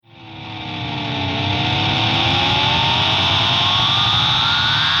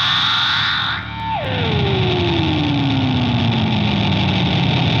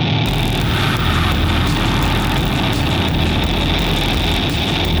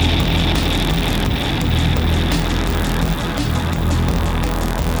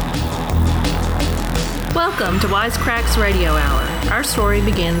Welcome to Wisecracks Radio Hour. Our story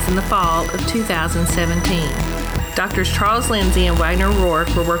begins in the fall of 2017. Doctors Charles Lindsay and Wagner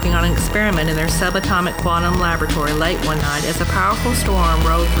Rourke were working on an experiment in their subatomic quantum laboratory late one night as a powerful storm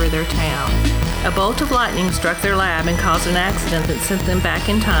rolled through their town. A bolt of lightning struck their lab and caused an accident that sent them back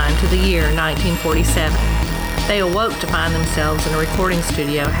in time to the year 1947. They awoke to find themselves in a recording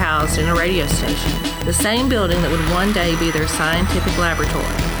studio housed in a radio station, the same building that would one day be their scientific laboratory.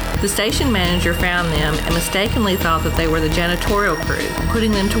 The station manager found them and mistakenly thought that they were the janitorial crew,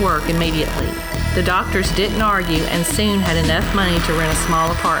 putting them to work immediately. The doctors didn't argue and soon had enough money to rent a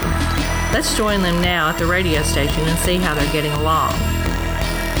small apartment. Let's join them now at the radio station and see how they're getting along.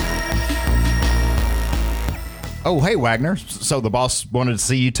 Oh, hey, Wagner. So the boss wanted to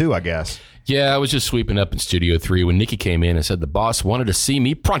see you too, I guess. Yeah, I was just sweeping up in Studio 3 when Nikki came in and said the boss wanted to see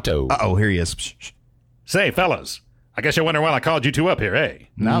me pronto. Uh-oh, here he is. Shh. Say, fellas, I guess you're wondering why I called you two up here, eh?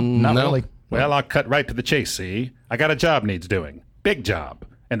 No, not no. really. Well, I'll cut right to the chase, see? I got a job needs doing. Big job.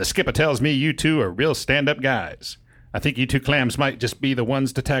 And the skipper tells me you two are real stand-up guys. I think you two clams might just be the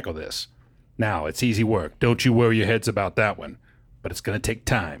ones to tackle this. Now, it's easy work. Don't you worry your heads about that one. But it's going to take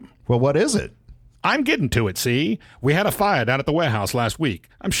time. Well, what is it? I'm getting to it, see? We had a fire down at the warehouse last week.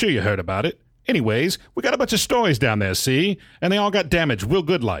 I'm sure you heard about it. Anyways, we got a bunch of stories down there, see? And they all got damaged real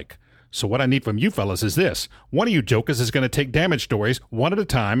good like. So what I need from you fellas is this. One of you jokers is going to take damaged stories one at a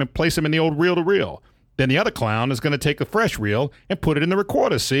time and place them in the old reel-to-reel. Then the other clown is going to take a fresh reel and put it in the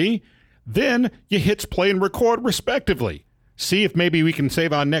recorder, see? Then you hits play and record respectively. See if maybe we can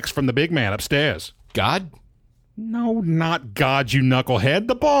save our necks from the big man upstairs. God? No, not God, you knucklehead.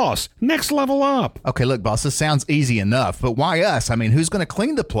 The boss. Next level up. Okay, look, boss, this sounds easy enough, but why us? I mean, who's going to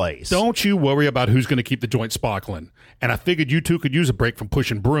clean the place? Don't you worry about who's going to keep the joint sparkling. And I figured you two could use a break from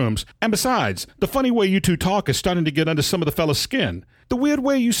pushing brooms. And besides, the funny way you two talk is starting to get under some of the fellas' skin. The weird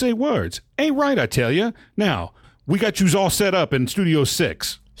way you say words. Ain't right, I tell you. Now, we got yous all set up in Studio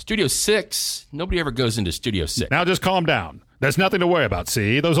 6. Studio 6? Nobody ever goes into Studio 6. Now just calm down. There's nothing to worry about,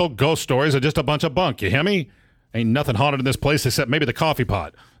 see? Those old ghost stories are just a bunch of bunk, you hear me? Ain't nothing haunted in this place except maybe the coffee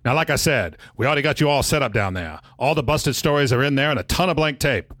pot. Now, like I said, we already got you all set up down there. All the busted stories are in there and a ton of blank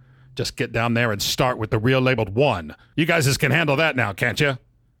tape. Just get down there and start with the reel labeled 1. You guys can handle that now, can't you?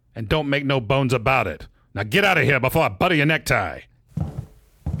 And don't make no bones about it. Now get out of here before I butter your necktie.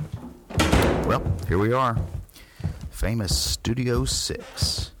 Well, here we are. Famous Studio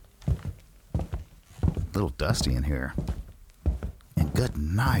 6. A little dusty in here. And good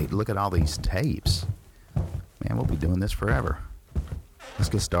night. Look at all these tapes. Man, we'll be doing this forever. Let's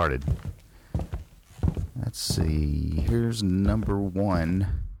get started. Let's see. Here's number 1.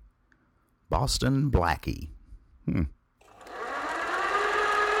 Boston Blackie. 10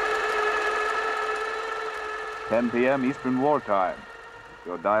 p.m. Eastern Wartime.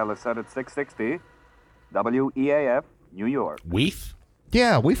 Your dial is set at 660. WEAF, New York. Weef?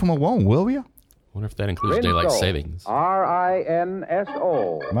 Yeah, we from a won't, will ya? Wonder if that includes daylight savings.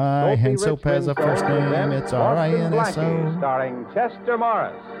 R-I-N-S-O. My Hensoap has a first name, it's R-I-N-S-O. Starring Chester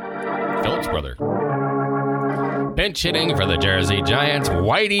Morris. Phillips brother. Pinch hitting for the Jersey Giants,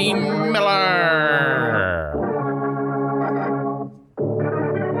 Whitey Miller.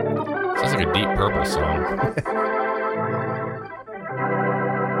 Sounds like a Deep Purple song.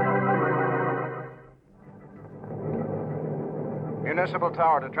 Municipal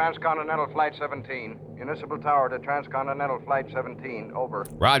Tower to Transcontinental Flight 17. Municipal Tower to Transcontinental Flight 17. Over.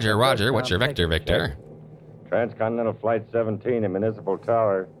 Roger, Roger. What's your vector, Victor? Transcontinental Flight 17 to Municipal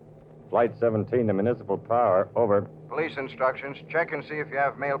Tower. Flight 17 to Municipal Tower. Over. Police instructions. Check and see if you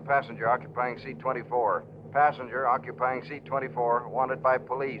have male passenger occupying seat 24. Passenger occupying seat 24. Wanted by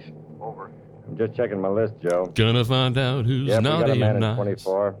police. Over. I'm just checking my list, Joe. Gonna find out who's Yep, we got a naughty man and in nice.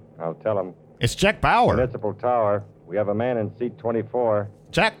 24. I'll tell him. It's Jack Bauer. Municipal Tower. We have a man in seat 24.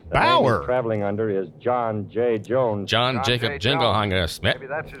 Jack The name he's Bauer. traveling under is John J. Jones. John Jacob J. Jinglehanger Jones. Smith. Maybe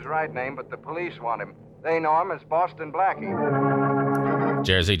that's his right name, but the police want him. They know him as Boston Blackie.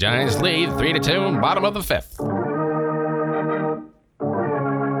 Jersey Giants lead 3-2, bottom of the 5th.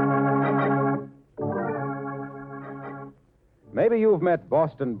 Maybe you've met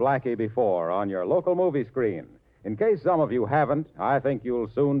Boston Blackie before on your local movie screen. In case some of you haven't, I think you'll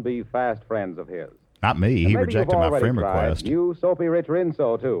soon be fast friends of his. Not me. He Maybe rejected you've my already friend tried request. New Soapy Rich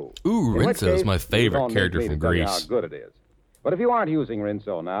Rinso, too. Ooh, In which Rinso is case, my you favorite don't need character me from to tell you Grease. how good it is. But if you aren't using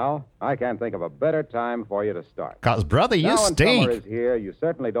Rinso now, I can't think of a better time for you to start. 'Cause, brother, you now when stink. summer is here, you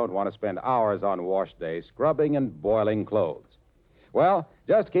certainly don't want to spend hours on wash day scrubbing and boiling clothes. Well,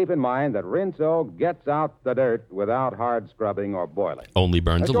 just keep in mind that Rinso gets out the dirt without hard scrubbing or boiling. Only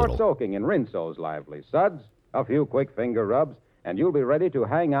burns a short little. soaking in Rinso's lively suds, a few quick finger rubs, and you'll be ready to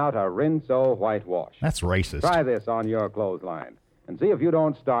hang out a Rinso whitewash. That's racist. Try this on your clothesline and see if you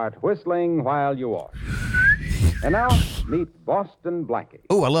don't start whistling while you wash. And now, meet Boston Blackie.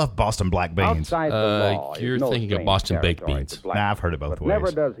 Oh, I love Boston black beans. Outside the law you're is no thinking of strange Boston baked territory beans. to Blackie. Nah, I've heard it both But ways.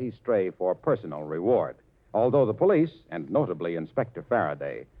 never does he stray for personal reward. Although the police, and notably Inspector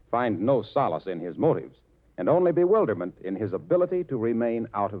Faraday, find no solace in his motives, and only bewilderment in his ability to remain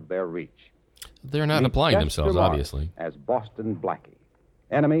out of their reach. They're not Meet applying Chester themselves, Lawrence obviously. As Boston Blackie.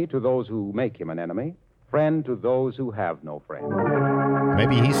 Enemy to those who make him an enemy. Friend to those who have no friend.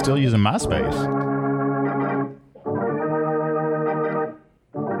 Maybe he's still using MySpace.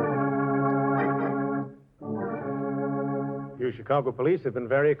 You Chicago police have been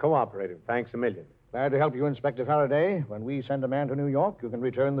very cooperative. Thanks a million. Glad to help you, Inspector Faraday. When we send a man to New York, you can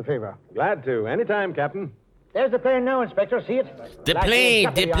return the favor. Glad to. Anytime, Captain. There's the plane now, Inspector. See it? The Blackie plane,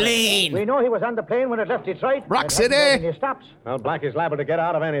 and Duffy the on it. plane. We know he was on the plane when it left Detroit. Rock It City. hasn't made any stops. Well, Blackie's liable to get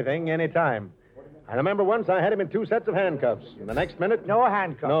out of anything, anytime. I remember once I had him in 2 sets of handcuffs. And the next minute... No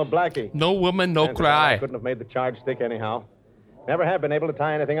handcuffs. No Blackie. No woman, no Chances are I cry. couldn't have made the charge stick anyhow. Never have been able to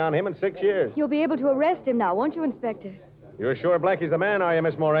tie anything on him in 6 years. You'll be able to arrest him now, won't you, Inspector? You're sure Blackie's the man, are you,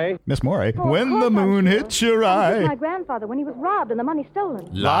 Miss Moray? Miss Moray. Oh, When of the course I'm moon sure. hits your I was with my eye. grandfather when he was robbed and the money stolen.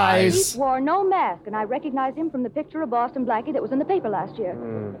 He Lies. wore no mask, and I recognized him from the picture of Boston Blackie that was in the paper last year.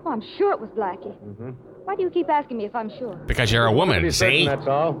 Oh, I'm sure it was Blackie. Why do you keep asking me if I'm sure? Because you're a To woman, be certain, see? that's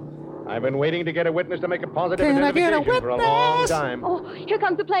all. I've been waiting to get a witness to make a positive Can I get a identification for a long witness? time. Oh, here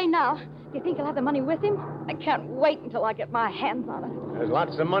comes the plane now. Do you think he'll have the money with him? I can't wait until I get my hands on it. There's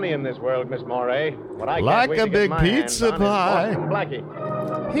lots of money in this world, Miss Moray. What I can't Like wait a to get big my hands pizza on is pie. Boston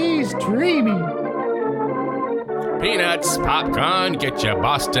Blackie. He's dreaming. Peanuts, popcorn, get your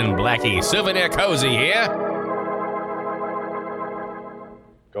Boston Blackie. Souvenir cozy here.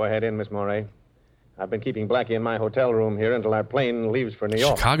 Go ahead in, Miss Moray. I've been keeping Blackie in my hotel room here until our plane leaves for New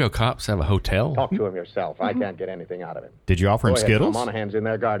York. Chicago cops have a hotel? Talk to him yourself. I can't get anything out of him. Did you offer him Go ahead, Skittles? Tom Monahan's in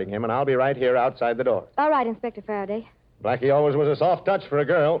there guarding him, and I'll be right here outside the door. All right, Inspector Faraday. Blackie always was a soft touch for a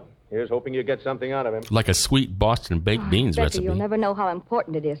girl. Here's hoping you get something out of him. Like a sweet Boston baked beans Inspector, recipe. you'll never know how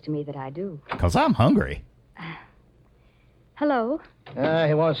important it is to me that I do. Because I'm hungry. Hello?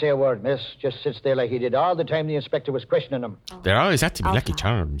 He won't say a word, miss. Just sits there like he did all the time the inspector was questioning him. There always have to be I'll Lucky try.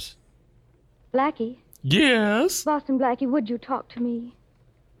 Charms. Blackie? Yes. Boston Blackie, would you talk to me?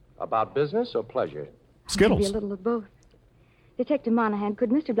 About business or pleasure? Maybe Skittles. a little of both. Detective Monahan, could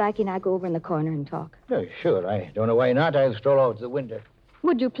Mr. Blackie and I go over in the corner and talk? Oh, sure. I don't know why not. I'll stroll out to the window.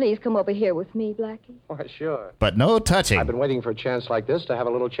 Would you please come over here with me, Blackie? Why, sure. But no touching. I've been waiting for a chance like this to have a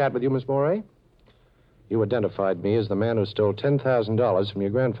little chat with you, Miss Moray. You identified me as the man who stole $10,000 from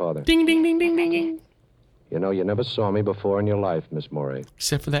your grandfather. Ding, ding, ding, ding, ding, ding. You know, you never saw me before in your life, Miss Moray.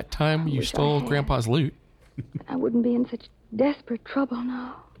 Except for that time you wish I stole had. Grandpa's loot. I wouldn't be in such desperate trouble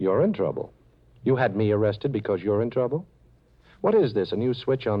now. You're in trouble. You had me arrested because you're in trouble? What is this, a new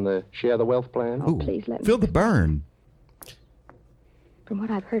switch on the Share the Wealth plan? Oh, please let me. Feel the burn. From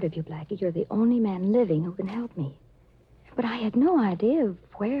what I've heard of you, Blackie, you're the only man living who can help me. But I had no idea of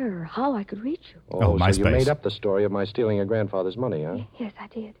where or how I could reach you. Oh, so you MySpace. made up the story of my stealing your grandfather's money, huh? Yes, I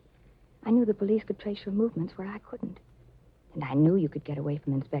did. I knew the police could trace your movements where I couldn't. And I knew you could get away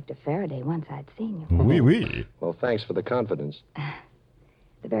from Inspector Faraday once I'd seen you. Wee wee. Well, thanks for the confidence.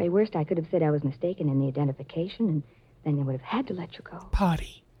 The very worst, I could have said I was mistaken in the identification, and then they would have had to let you go.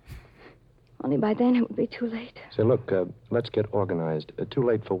 Potty. Only by then it would be too late. Say, look, let's get organized. Too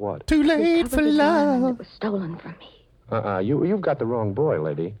late for what? Too To late recover for the diamond love. that was stolen from me. You've got the wrong boy,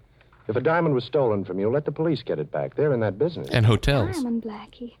 lady. If a diamond was stolen from you, let the police get it back. They're in that business. And hotels. Diamond,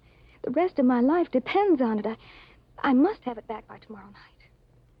 Blackie. The rest of my life depends on it. I must have it back by tomorrow night.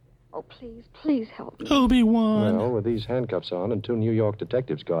 Oh, please, please help me. Obi-Wan. Well, with these handcuffs on and 2 New York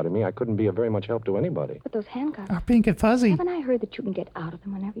detectives guarding me, I couldn't be of very much help to anybody. But those handcuffs, Are pink and fuzzy. haven't I heard that you can get out of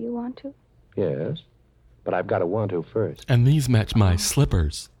them whenever you want to? Yes, but I've got to want to first. And these match my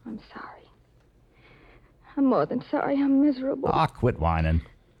slippers. I'm sorry. I'm more than sorry. I'm miserable. Ah, quit whining.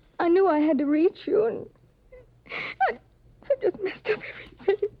 I knew I had to reach you, and I just messed up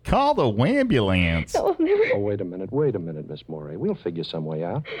everything. Call the ambulance. I'll never... Oh, wait a minute, Miss Moray. We'll figure some way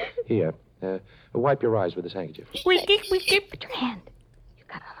out. Here, wipe your eyes with this handkerchief. Put your hand. You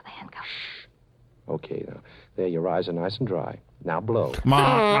got out of the handcuffs. Okay, now. There, your eyes are nice and dry. Now blow.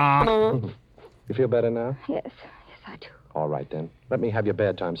 Ma. You feel better now? Yes, I do. All right, then. Let me have your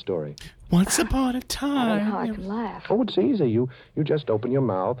bedtime story. Once upon a I don't know how I time. can laugh. Oh, it's easy. You just open your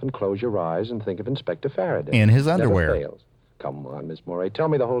mouth and close your eyes and think of Inspector Faraday. In his Never underwear. fails. Come on, Miss Moray. Tell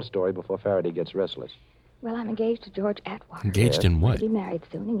me the whole story before Faraday gets restless. Well, I'm engaged to George Atwater. Engaged in what? He'll be married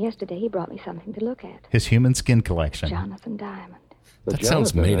soon, and yesterday he brought me something to look at. His human skin collection. Jonathan Diamond. That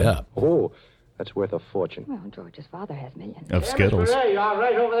sounds made up. Oh, that's worth a fortune. Well, George's father has millions. Of Skittles. You all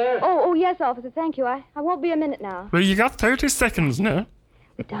right over there? Oh, yes, officer, thank you. I won't be a minute now. Well, you got 30 seconds now.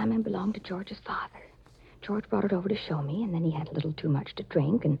 The diamond belonged to George's father. George brought it over to show me, and then he had a little too much to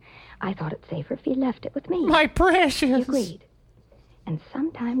drink, and I thought it safer if he left it with me. My precious. He agreed. And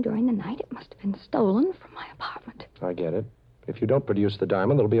sometime during the night, it must have been stolen from my apartment. I get it. If you don't produce the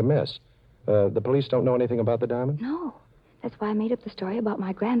diamond, there'll be a mess. The police don't know anything about the diamond? No. That's why I made up the story about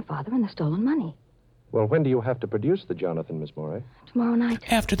my grandfather and the stolen money. Well, when do you have to produce the Jonathan, Miss Morey? Tomorrow night.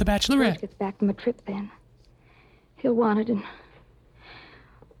 After the Bachelorette. George gets back from a trip then. He'll want it and...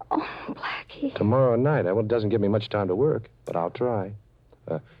 Oh, Blackie. Tomorrow night. Well, it doesn't give me much time to work, but I'll try.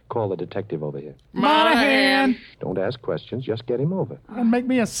 Call the detective over here. Monahan! Don't ask questions. Just get him over. And make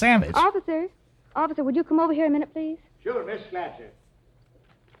me a sandwich. Officer, would you come over here a minute, please? Sure, Miss Fletcher.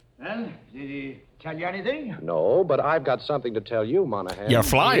 Well, did he tell you anything? No, but I've got something to tell you, Monahan. Your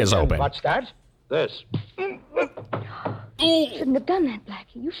fly is open. What's that? This. You shouldn't have done that,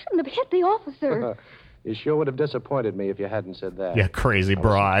 Blackie. You shouldn't have hit the officer. You sure would have disappointed me if you hadn't said that. Yeah, crazy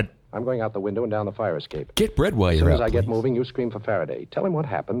broad. I'm going out the window and down the fire escape. Get bread while As you're soon as out, I get please. moving, you scream for Faraday. Tell him what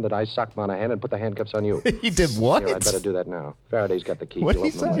happened, that I socked Monahan and put the handcuffs on you. He did what? Here, I'd better do that now. Faraday's got the key. What'd He'll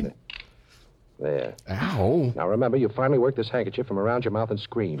he open them say? later. There. Ow. Now, remember, you finally work this handkerchief from around your mouth and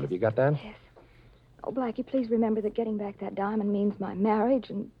scream. Have you got that? Yes. Oh, Blackie, please remember that getting back that diamond means my marriage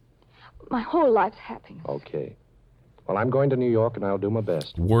and my whole life's happiness. Okay. Well, I'm going to New York, and I'll do my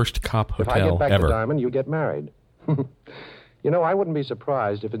best. Worst cop If I get hotel back ever. the diamond, you get married. You know, I wouldn't be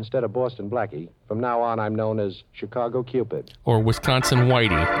surprised if instead of Boston Blackie, from now on I'm known as Chicago Cupid. Or Wisconsin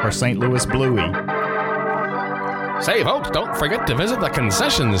Whitey. Or St. Louis Bluey. Say, folks, don't forget to visit the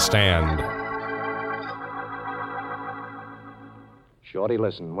concession stand. Shorty,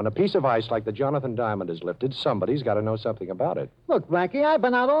 listen. When a piece of ice like the Jonathan Diamond is lifted, somebody's got to know something about it. Look, Blackie, I've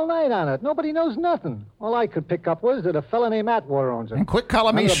been out all night on it. Nobody knows nothing. All I could pick up was that a fella named Atwater owns it. And quit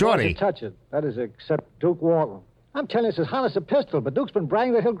calling me None of the boys Shorty. would touch it. That is, except Duke Walton. I'm telling you, it's as hot as a pistol, but Duke's been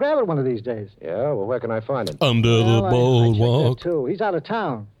bragging that he'll grab it one of these days. Yeah, well, where can I find it? Under the Well, I checked boardwalk. that, too. He's out of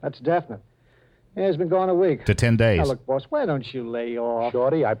town. That's definite. Yeah, he's been gone a week. To 10 days. Now, look, boss, why don't you lay off?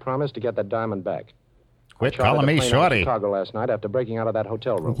 Shorty, I promised to get that diamond back. Quit Chartered calling a me plane out of Shorty. Chicago last night after breaking out of that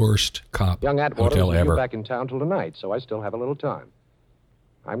hotel room. Worst cop Young Atwater hotel will be ever. back in town till tonight, so I still have a little time.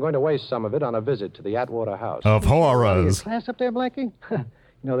 I'm going to waste some of it on a visit to the Atwater house. Of horrors. Class up there, Blackie?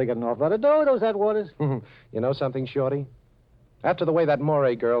 You know they got an awful lot of dough, those Atwaters. You know something, Shorty? After the way that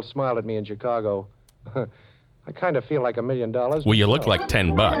Morey girl smiled at me in Chicago, I kind of feel like $1 million. Well, you look like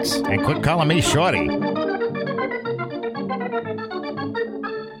 $10. And quit calling me Shorty.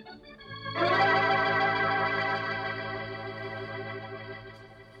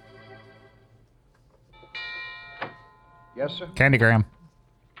 Yes, sir? Candygram.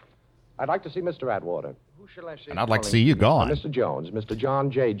 I'd like to see Mr. Atwater. Who shall I say? And I'd like to see you gone. Mr. Jones, Mr.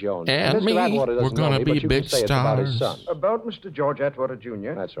 John J. Jones. And Mr. me. Atwater doesn't We're gonna know me, be but you big can say it's about his son. stars. About Mr. George Atwater,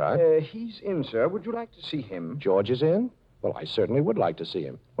 Jr. That's right. He's in, sir. Would you like to see him? George is in? Well, I certainly would like to see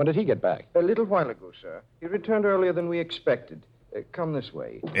him. When did he get back? A little while ago, sir. He returned earlier than we expected. Come this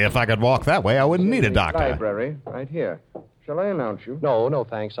way. If I could walk that way, I wouldn't need a doctor. Library, right here. Shall I announce you? No,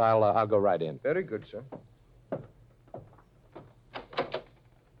 thanks. I'll go right in. Very good, sir.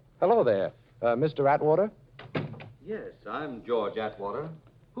 Hello there. Mr. Atwater? Yes, I'm George Atwater.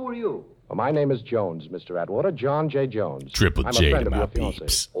 Who are you? Well, my name is Jones, Mr. Atwater. John J. Jones. Triple I'm J a friend to of my your fiancée.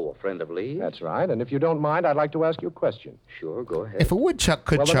 peeps. Oh, a friend of Lee's? That's right. And if you don't mind, I'd like to ask you a question. Sure, go ahead. If a woodchuck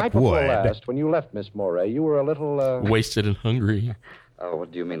could well, the chuck night before wood. last, when you left Miss Morey, you were a little, Wasted and hungry. Oh,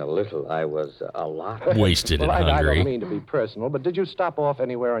 what do you mean a little? I was a lot. Wasted well, and I hungry. don't mean to be personal, but did you stop off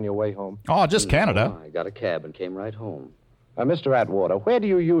anywhere on your way home? Oh, just Canada. I got a cab and came right home. Mr. Atwater, where do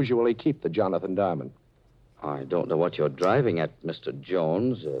you usually keep the Jonathan Diamond? I don't know what you're driving at, Mr.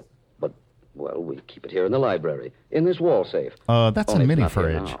 Jones, but, well, we keep it here in the library, in this wall safe. That's Only a it's mini not here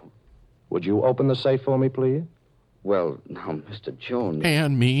fridge. now. Would you open the safe for me, please? Well, now, Mr. Jones.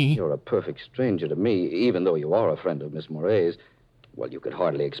 And me. You're a perfect stranger to me, even though you are a friend of Miss Morey's. Well, you could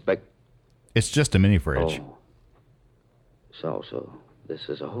hardly expect... It's just a mini fridge. Oh. So, this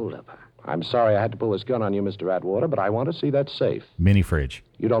is a holdup, huh? I'm sorry I had to pull this gun on you, Mr. Atwater, but I want to see that safe. Mini fridge.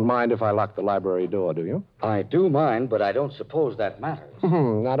 You don't mind if I lock the library door, do you? I do mind, but I don't suppose that matters.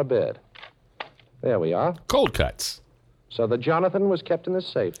 Not a bit. There we are. Cold cuts. So the Jonathan was kept in this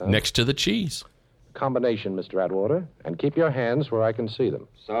safe, huh? Next to the cheese. Combination, Mr. Atwater. And keep your hands where I can see them.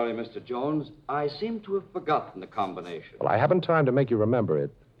 Sorry, Mr. Jones. I seem to have forgotten the combination. Well, I haven't time to make you remember it.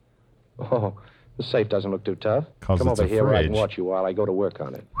 Oh, The safe doesn't look too tough. 'Cause Come it's over a here where I can fridge. watch you while I go to work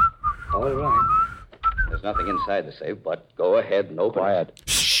on it. All right. There's nothing inside the safe, but go ahead and open Quiet. it.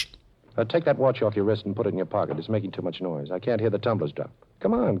 Shh. Take that watch off your wrist and put it in your pocket. It's making too much noise. I can't hear the tumblers drop.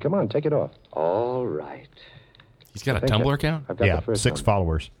 Come on, take it off. All right. He's got a think Tumblr I- account? I've got Yeah, the first 6 one.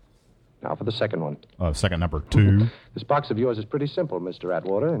 followers. Now for the second one. Second number 2. This box of yours is pretty simple, Mr.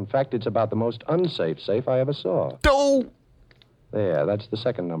 Atwater. In fact, it's about the most unsafe safe I ever saw. Oh! There, that's the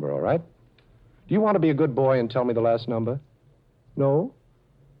second number, all right? Do you want to be a good boy and tell me the last number? No?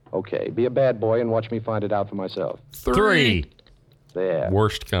 Okay, be a bad boy and watch me find it out for myself. 3. There.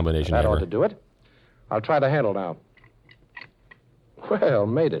 Worst combination That ever. ought to do it. I'll try the handle now. Well,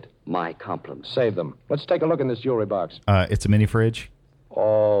 made it. My compliments. Save them. Let's take a look in this jewelry box. It's a mini fridge.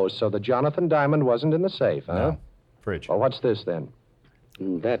 Oh, so the Jonathan Diamond wasn't in the safe, huh? No. Fridge. Well, what's this, then?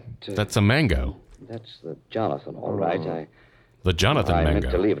 That's a mango. That's the Jonathan, all right. The Jonathan I mango.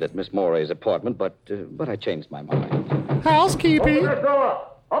 meant to leave it at Miss Morey's apartment, but I changed my mind. Housekeeping. Open this door!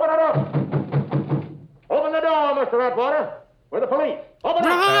 Open it up! Open the door, Mr. Atwater! We're the police. Open it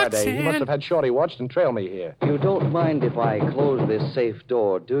up! Faraday, you must have had Shorty watched and trail me here. You don't mind if I close this safe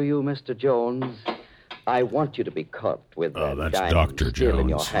door, do you, Mr. Jones? I want you to be caught with that that's diamond Dr. still in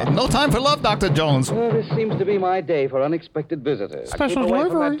your Jones. hand. No time for love, Dr. Jones. Well, this seems to be my day for unexpected visitors. Keep away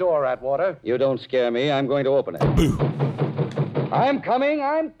from that door, Atwater. You don't scare me. I'm going to open it. I'm coming.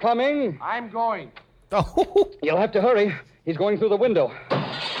 I'm going. Oh. You'll have to hurry. He's going through the window.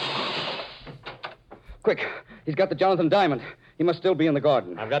 Quick. He's got the Jonathan Diamond. He must still be in the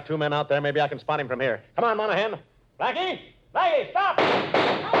garden. I've got 2 men out there. Maybe I can spot him from here. Come on, Monahan. Blackie! Blackie, stop!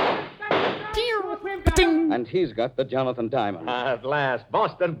 And he's got the Jonathan Diamond. At last.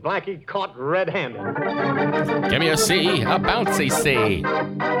 Boston Blackie caught red-handed. Give me a C, a bouncy C.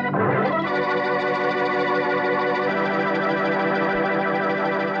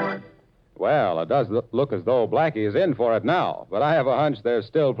 Well, it does look as though Blackie is in for it now, but I have a hunch there's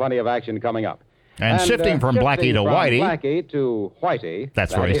still plenty of action coming up. And shifting from Blackie to Whitey. Blackie to Whitey.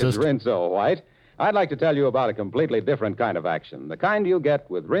 That's that racist. is Rinso White. I'd like to tell you about a completely different kind of action, the kind you get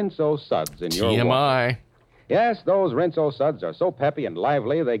with Rinso suds in your water. TMI. Yes, those Rinso suds are so peppy and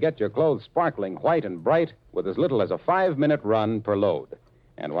lively, they get your clothes sparkling white and bright with as little as a 5-minute run per load.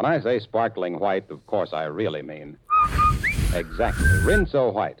 And when I say sparkling white, of course I really mean exactly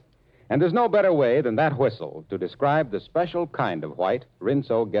Rinso White. And there's no better way than that whistle to describe the special kind of white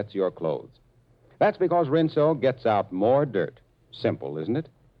Rinso gets your clothes. That's because Rinso gets out more dirt. Simple, isn't it?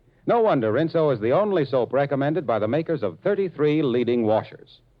 No wonder Rinso is the only soap recommended by the makers of 33 leading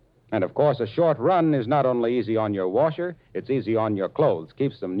washers. And, of course, a short run is not only easy on your washer, it's easy on your clothes,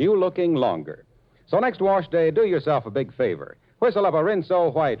 keeps them new-looking longer. So next wash day, do yourself a big favor. Whistle up a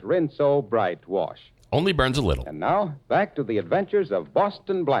Rinso White, Rinso Bright wash. Only burns a little. And now, back to the adventures of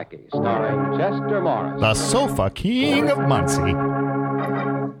Boston Blackie, starring Chester Morris. The Sofa King of Muncie.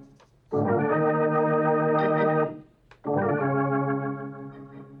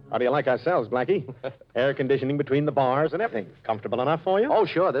 How do you like ourselves, Blackie? Air conditioning between the bars and everything. Comfortable enough for you? Oh,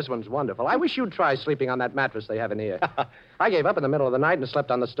 sure, this one's wonderful. I wish you'd try sleeping on that mattress they have in here. I gave up in the middle of the night and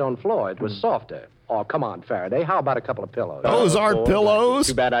slept on the stone floor. It was softer. Oh, come on, Faraday. How about a couple of pillows? Those aren't pillows.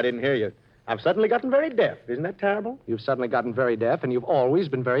 Too bad I didn't hear you. I've suddenly gotten very deaf. Isn't that terrible? You've suddenly gotten very deaf, and you've always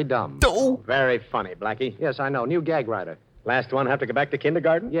been very dumb. Oh. Very funny, Blackie. Yes, I know. New gag writer. Last one have to go back to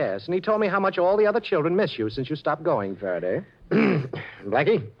kindergarten? Yes, and he told me how much all the other children miss you since you stopped going, Faraday.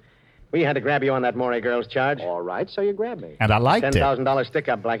 Blackie, we had to grab you on that Morey girl's charge. All right, so you grabbed me. And I liked it. $10,000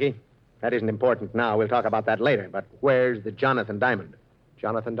 stick-up, Blackie. That isn't important now. We'll talk about that later. But where's the Jonathan Diamond?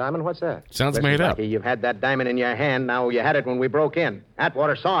 Jonathan Diamond? What's that? Sounds Listen, made up. Blackie, you've had that diamond in your hand. Now you had it when we broke in.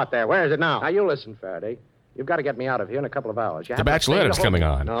 Atwater saw it there. Where is it now? Now, you listen, Faraday. You've got to get me out of here in a couple of hours. You The have to stay Bachelorette's to coming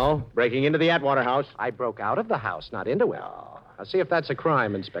hold- on. No, breaking into the Atwater house. I broke out of the house, not into it. Now, see if that's a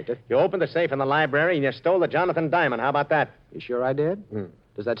crime, Inspector. You opened the safe in the library and you stole the Jonathan Diamond. How about that? You sure I did?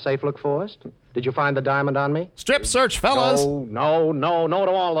 Does that safe look forced? Did you find the diamond on me? Strip search, fellas. No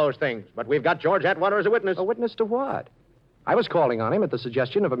to all those things. But we've got George Atwater as a witness. A witness to what? I was calling on him at the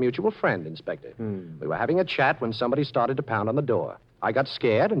suggestion of a mutual friend, Inspector. We were having a chat when somebody started to pound on the door. I got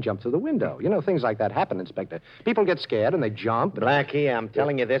scared and jumped through the window. You know, things like that happen, Inspector. People get scared and they jump. Blackie, I'm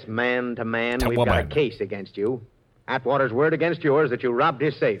telling you this man to man. To We've got a woman. case against you. Atwater's word against yours that you robbed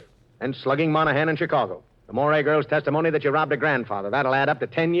his safe. And slugging Monahan in Chicago. The Morey girl's testimony that you robbed a grandfather. That'll add up to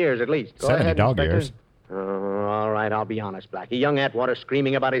 10 years at least. Go 70 ahead, dog Inspector. years. All right, I'll be honest, Blackie. Young Atwater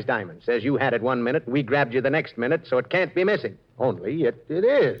screaming about his diamond. Says you had it 1 minute, we grabbed you the next minute, so it can't be missing. Only it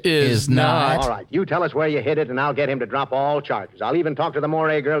is. Is not. All right, you tell us where you hid it, and I'll get him to drop all charges. I'll even talk to the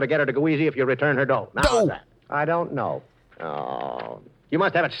Morey girl to get her to go easy if you return her dough. Now, how's that? I don't know. Oh, you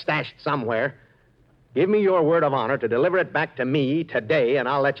must have it stashed somewhere. Give me your word of honor to deliver it back to me today, and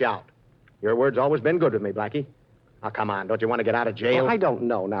I'll let you out. Your word's always been good with me, Blackie. Now, come on. Don't you want to get out of jail? Well, I don't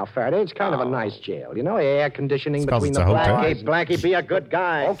know now, Faraday. It's kind of a nice jail. You know, air conditioning It's 'cause between it's the a hotel. blacks. Blackie, be a good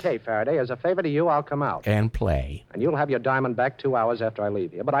guy. Okay, Faraday. As a favor to you, I'll come out. And play. And you'll have your diamond back 2 hours after I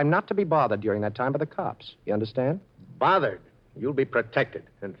leave here. But I'm not to be bothered during that time by the cops. You understand? Bothered. You'll be protected.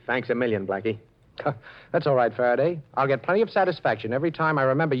 And thanks a million, Blackie. That's all right, Faraday. I'll get plenty of satisfaction every time I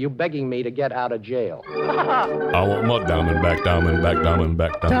remember you begging me to get out of jail. I want my diamond back, diamond back, diamond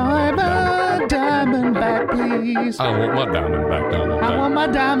back, diamond back. Diamond back, please. I want my diamond back, diamond I back. want my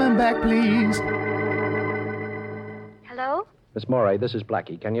diamond back, please. Hello? Miss Morey, this is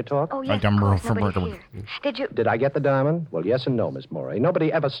Blackie. Can you talk? Oh, yes, I'm of course. from Nobody's Berkeley. here. Did you... Did I get the diamond? Well, yes and no, Miss Morey.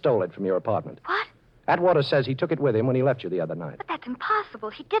 Nobody ever stole it from your apartment. What? Atwater says he took it with him when he left you the other night. But that's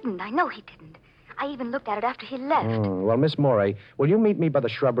impossible. He didn't. I know he didn't. I even looked at it after he left. Well, Miss Morey, will you meet me by the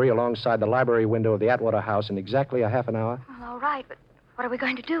shrubbery alongside the library window of the Atwater house in exactly a half an hour? Well, all right, but what are we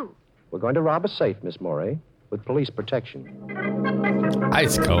going to do? We're going to rob a safe, Miss Morey, with police protection.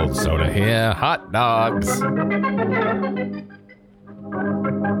 Ice cold soda here. Hot dogs.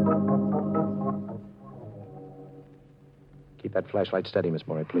 Keep that flashlight steady, Miss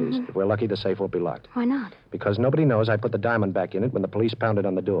Morey, please. If we're lucky, the safe won't be locked. Why not? Because nobody knows I put the diamond back in it when the police pounded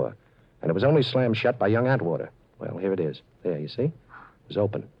on the door. And it was only slammed shut by young Atwater. Well, here it is. There, you see? It was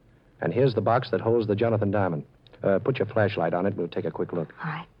open. And here's the box that holds the Jonathan diamond. Put your flashlight on it. We'll take a quick look.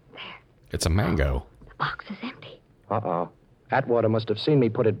 All right. It's a mango. The box is empty. Uh-oh. Atwater must have seen me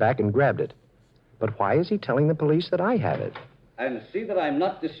put it back and grabbed it. But why is he telling the police that I have it? And see that I'm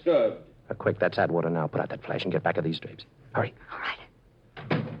not disturbed. Quick, that's Atwater now. Put out that flash and get back of these drapes. Hurry. All right.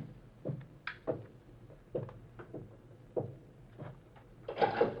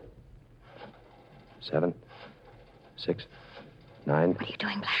 7, 6, 9. What are you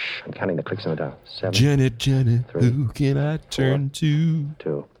doing, Black? I'm counting the clicks in the dial. 7, Janet, 3, who can I turn to?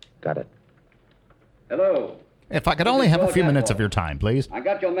 2. Got it. Hello. If I could only have a few minutes of your time, please. I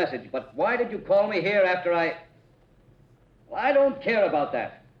got your message, but why did you call me here after I... Well, I don't care about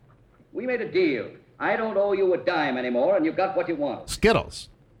that. We made a deal. I don't owe you a dime anymore, and you got what you want. Skittles.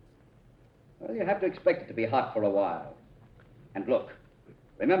 Well, you have to expect it to be hot for a while. And look,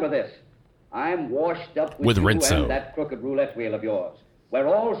 remember this. I'm washed up with you Rinso. and that crooked roulette wheel of yours. We're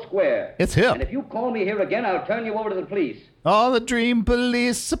all square. It's hip. And if you call me here again, I'll turn you over to the police. Oh, the dream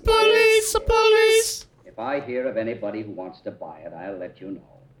police, the police, the police. If I hear of anybody who wants to buy it, I'll let you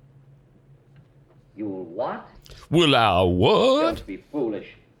know. You'll what? Will I what? Don't be foolish.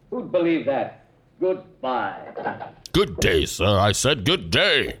 Who'd believe that? Goodbye. Good day, sir. I said good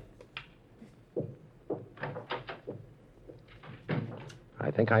day. I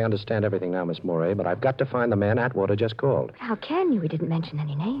think I understand everything now, Miss Morey, but I've got to find the man Atwater just called. How can you? He didn't mention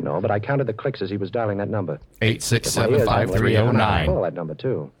any names. No, but I counted the clicks as he was dialing that number. 8675309. Call that number,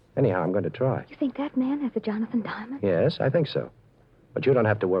 too. Anyhow, I'm going to try. You think that man has the Jonathan diamond? Yes, I think so. But you don't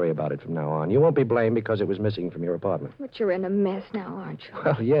have to worry about it from now on. You won't be blamed because it was missing from your apartment. But you're in a mess now, aren't you?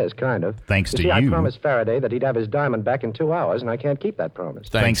 Well, yes, kind of. Thanks to See, I you. promised Faraday that he'd have his diamond back in 2 hours, and I can't keep that promise.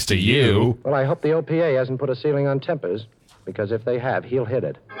 Thanks to you. Well, I hope the OPA hasn't put a ceiling on tempers, because if they have, he'll hit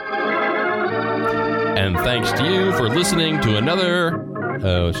it. And thanks to you for listening to another...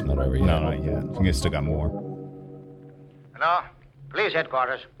 Oh, it's not over yet. No, not yet. You still got more. Hello? Police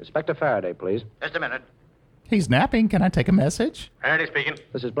headquarters. Inspector Faraday, please. Just a minute. He's napping. Can I take a message? Faraday speaking.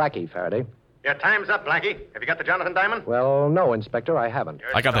 This is Blackie, Faraday. Your time's up, Blackie. Have you got the Jonathan diamond? Well, no, Inspector, I haven't.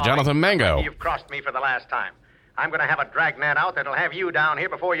 I got the Jonathan Mango. You've crossed me for the last time. I'm going to have a dragnet out that'll have you down here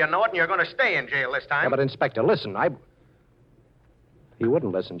before you know it, and you're going to stay in jail this time. Yeah, but Inspector, listen, He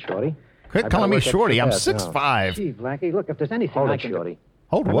wouldn't listen, Shorty. Quit calling me Shorty. I'm 6'5". Gee, Blackie, look, if there's anything Hold I it, can Shorty.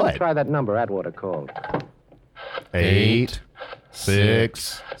 Hold I'm what? gonna try that number Atwater called. 8,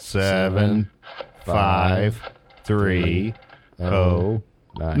 6, 7, 5, 3, 0,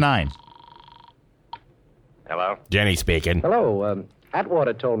 9. Hello? Jenny speaking. Hello,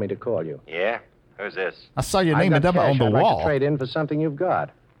 Atwater told me to call you. Yeah? Who's this? I saw your I've name got and number cash on the I'd like wall. to trade in for something you've got.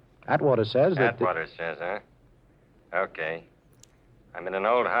 Atwater says that... Atwater says, huh? Okay. I'm in an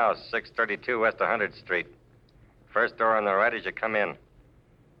old house, 632 West 100th Street. First door on the right as you come in.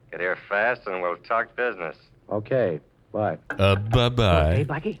 Get here fast and we'll talk business. Okay, bye. Bye-bye. Hey,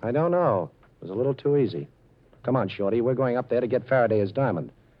 Blackie? I don't know. It was a little too easy. Come on, Shorty. We're going up there to get Faraday his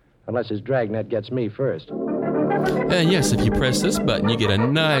diamond. Unless his dragnet gets me first. And yes, if you press this button, you get a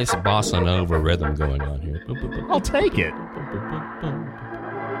nice bossa nova rhythm going on here. I'll take it.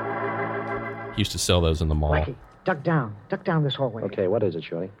 Used to sell those in the mall. Blackie, duck down. Duck down this hallway. Okay, what is it,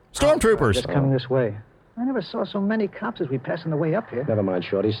 Shorty? Stormtroopers. Just coming this way. I never saw so many cops as we pass on the way up here. Never mind,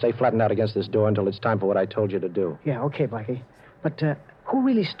 Shorty. Stay flattened out against this door until it's time for what I told you to do. Yeah, okay, Blackie. But who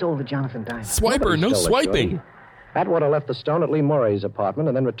really stole the Jonathan diamond? Swiper, no swiping. Atwater left the stone at Lee Morey's apartment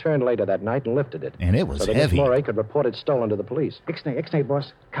and then returned later that night and lifted it. And it was so that heavy. Miss Morey could report it stolen to the police. Ixnay,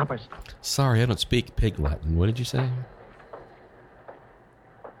 boss. Coppers. Sorry, I don't speak pig Latin. What did you say?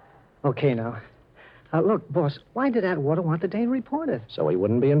 Okay, now. Look, boss, why did Atwater want the Dane reported? So he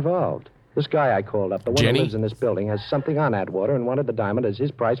wouldn't be involved. This guy I called up, the one Jenny? who lives in this building, has something on Atwater and wanted the diamond as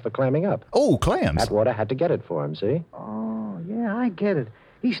his price for clamming up. Oh, clams. Atwater had to get it for him, see? Oh, yeah, I get it.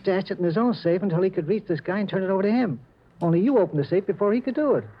 He stashed it in his own safe until he could reach this guy and turn it over to him. Only you opened the safe before he could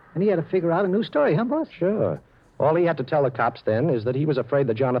do it. And he had to figure out a new story, huh, boss? Sure. All he had to tell the cops then is that he was afraid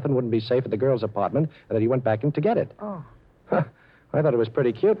that Jonathan wouldn't be safe at the girl's apartment and that he went back in to get it. Oh. I thought it was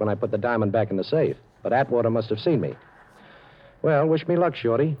pretty cute when I put the diamond back in the safe. But Atwater must have seen me. Well, wish me luck,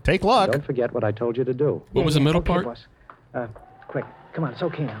 Shorty. Take luck. Don't forget what I told you to do. What was the middle Okay, part? boss. Quick. Come on, it's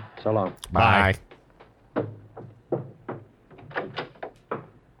okay now. So long. Bye.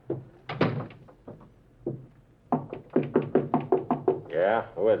 Yeah,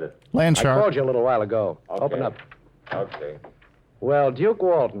 who is it? I Landshark. called you a little while ago. Okay. Open up. Okay. Well, Duke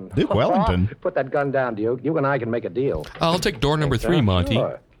Walton. Duke Wellington? Put that gun down, Duke. You and I can make a deal. I'll take door number 3, Monty.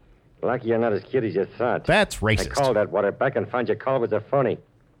 Sure. Lucky you're not as cute as you thought. That's I racist. called Atwater back and found your call was a phony.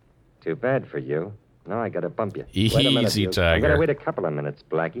 Too bad for you. Now I gotta bump you. Wait a minute, Easy, Duke. I gotta Tiger. wait a couple of minutes,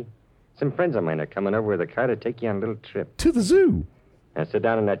 Blackie. Some friends of mine are coming over with a car to take you on a little trip. To the zoo. Now sit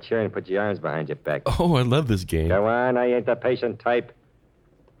down in that chair and put your arms behind your back. Oh, I love this game. Go on, I ain't the patient type.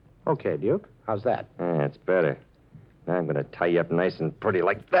 Okay, Duke. How's that? That's better. Now I'm gonna tie you up nice and pretty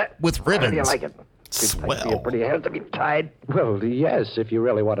like that. With How do you ribbons. like it? Too tight for your Swell. pretty hands to be tied. Well, yes, if you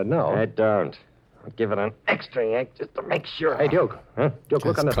really want to know. I don't. I'll give it an extra yank just to make sure. Hey, Duke. Huh? Duke,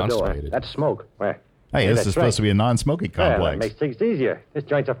 look It's under the door. constipated. That's smoke. Where? Hey, Yeah, this that's is supposed to be a non-smoking Well, that complex. makes things easier. This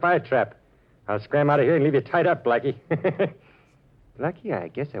joint's a fire trap. I'll scram out of here and leave you tied up, Blackie. Blackie, I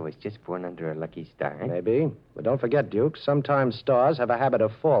guess I was just born under a lucky star. eh? Maybe. But don't forget, Duke, sometimes stars have a habit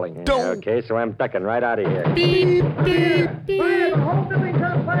of falling. Yeah, okay, so I'm ducking right out of here. The whole building's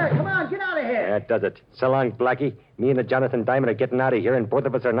on fire. Come on, get out of here. That does it. So long, Blackie. Me and the Jonathan Diamond are getting out of here, and both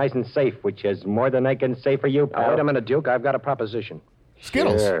of us are nice and safe, which is more than I can say for you, pal. Wait a minute, Duke. I've got a proposition.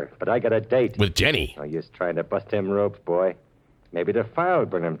 Skittles. Sure, but I got a date. With Jenny. Oh, you're just trying to bust him ropes, boy. Maybe the fire will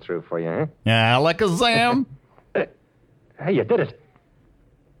bring him through for you, huh? Yeah, like a Zam. Hey, you did it.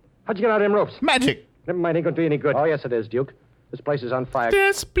 How'd you get out of them ropes? Magic. Never mind, ain't gonna do you any good. Oh, yes, it is, Duke. This place is on fire.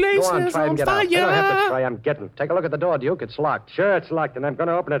 This place Go on, is try on and get fire. out. I don't have to try, I'm getting. Take a look at the door, Duke. It's locked. Sure, it's locked, and I'm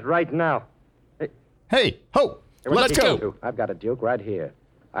gonna open it right now. Hey, ho. Let's go. Duke, I've got it, Duke, right here.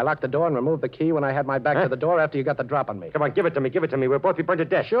 I locked the door and removed the key when I had my back to the door after you got the drop on me. Come on, give it to me, give it to me. We'll both be burned to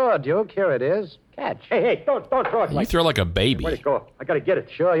death. Sure, Duke. Here it is. Catch. Hey, don't throw it You like throw like a baby. Where'd it go? I gotta get it.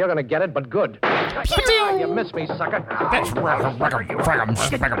 Sure, you're going to get it, but good. You missed me, sucker. That's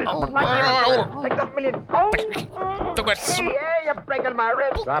You're breaking my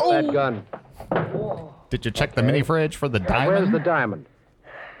ribs. Drop that gun. Did you check the mini fridge for the Now, diamond? where's the diamond?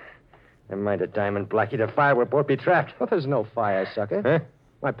 Never mind the diamond, Blackie. The fire will both be trapped. Well, there's no fire, sucker. Huh?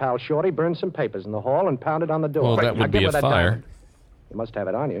 My pal Shorty burned some papers in the hall and pounded on the door. Well, that Now would give be her a that fire. diamond. You must have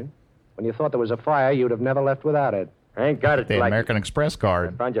it on you. When you thought there was a fire, you'd have never left without it. I ain't got it, The Blackie. American Express I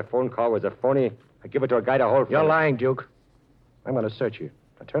card. found your phone call was a phony. I give it to a guy to hold for You're me. lying, Duke. I'm going to search you.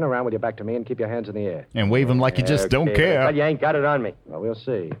 Now turn around with your back to me and keep your hands in the air. And wave them like you just don't Okay, care. But you ain't got it on me. Well, we'll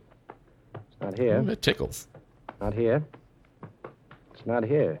see. It's not here. Ooh, that tickles. Not here. It's not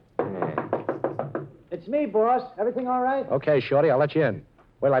here. It's me, boss. Everything all right? Okay, Shorty, I'll let you in.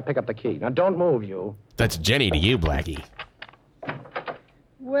 Wait till I pick up the key. Now, don't move, you. That's Jenny to you, Blackie.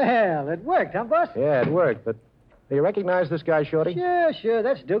 Well, it worked, huh, boss? Yeah, it worked, but do you recognize this guy, Shorty? Sure.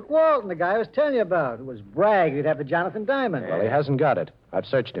 That's Duke Walton, the guy I was telling you about. It was brag he'd have the Jonathan Diamond. Well, he hasn't got it. I've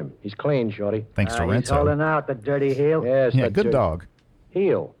searched him. He's clean, Shorty. Thanks to He's Renzo. holding out, the dirty heel. Yes, Yeah, that good dirt- dog.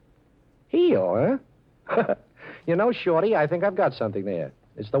 Heel. Heel, huh? You know, Shorty, I think I've got something there.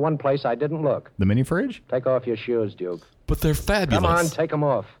 It's the one place I didn't look. The mini fridge? Take off your shoes, Duke. But they're fabulous. Come on, take them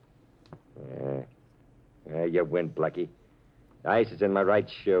off. Yeah, you win, Blackie. The ice is in my right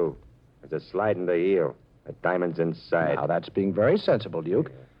shoe. There's a slide in the heel. The diamond's inside. Now, that's being very sensible,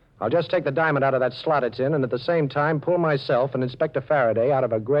 Duke. I'll just take the diamond out of that slot it's in and at the same time pull myself and Inspector Faraday out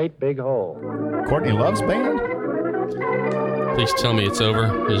of a great big hole. Courtney Love's band? Please tell me it's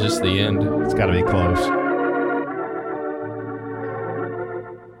over. Is this the end? It's got to be close.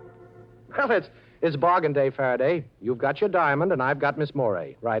 Well, It's bargain day, Faraday. You've got your diamond, and I've got Miss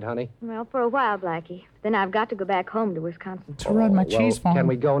Morey. Right, honey? Well, for a while, Blackie. Then I've got to go back home to Wisconsin. To run my cheese farm. Can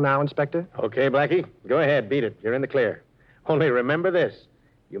we go now, Inspector? Okay, Blackie. Go ahead. Beat it. You're in the clear. Only remember this.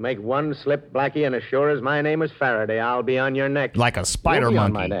 You make one slip, Blackie, and as sure as my name is Faraday, I'll be on your neck. Like a spider You'll be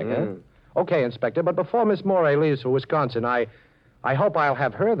monkey. on my neck, huh? Okay, Inspector, but before Miss Morey leaves for Wisconsin, I hope I'll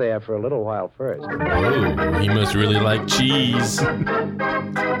have her there for a little while first. Oh, he must really like cheese.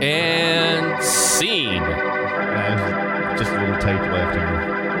 And scene. Just a little tape left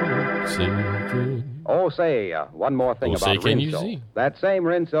here. Oh, say, one more thing about can you Rinso. see? That same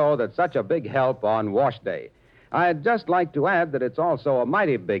Rinso that's such a big help on wash day. I'd just like to add that it's also a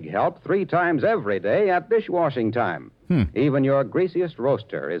mighty big help 3 times every day at dishwashing time. Even your greasiest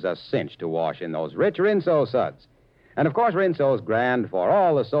roaster is a cinch to wash in those rich Rinso suds. And, of course, Rinso's grand for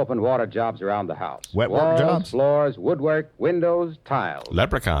all the soap and water jobs around the house. Wet work Walls, jobs? floors, woodwork, windows, tiles.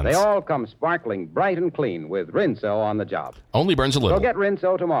 Leprechauns. They all come sparkling bright and clean with Rinso on the job. Only burns a little. So get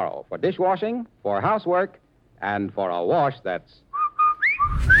Rinso tomorrow for dishwashing, for housework, and for a wash that's...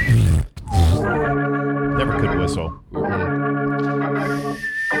 Never could whistle.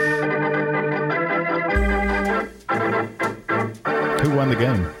 Who won the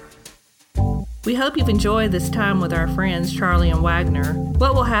game? We hope you've enjoyed this time with our friends Charlie and Wagner.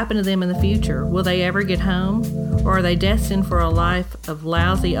 What will happen to them in the future? Will they ever get home? Or are they destined for a life of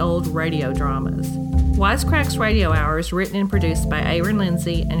lousy old radio dramas? Wisecracks Radio Hour is written and produced by Aaron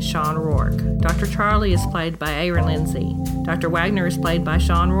Lindsay and Sean Rourke. Dr. Charlie is played by Aaron Lindsay. Dr. Wagner is played by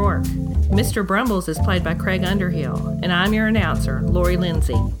Sean Rourke. Mr. Brumbles is played by Craig Underhill. And I'm your announcer, Lori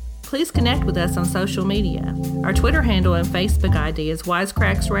Lindsay. Please connect with us on social media. Our Twitter handle and Facebook ID is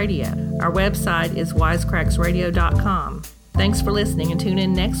Wisecracks Radio. Our website is wisecracksradio.com. Thanks for listening and tune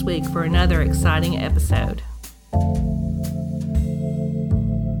in next week for another exciting episode.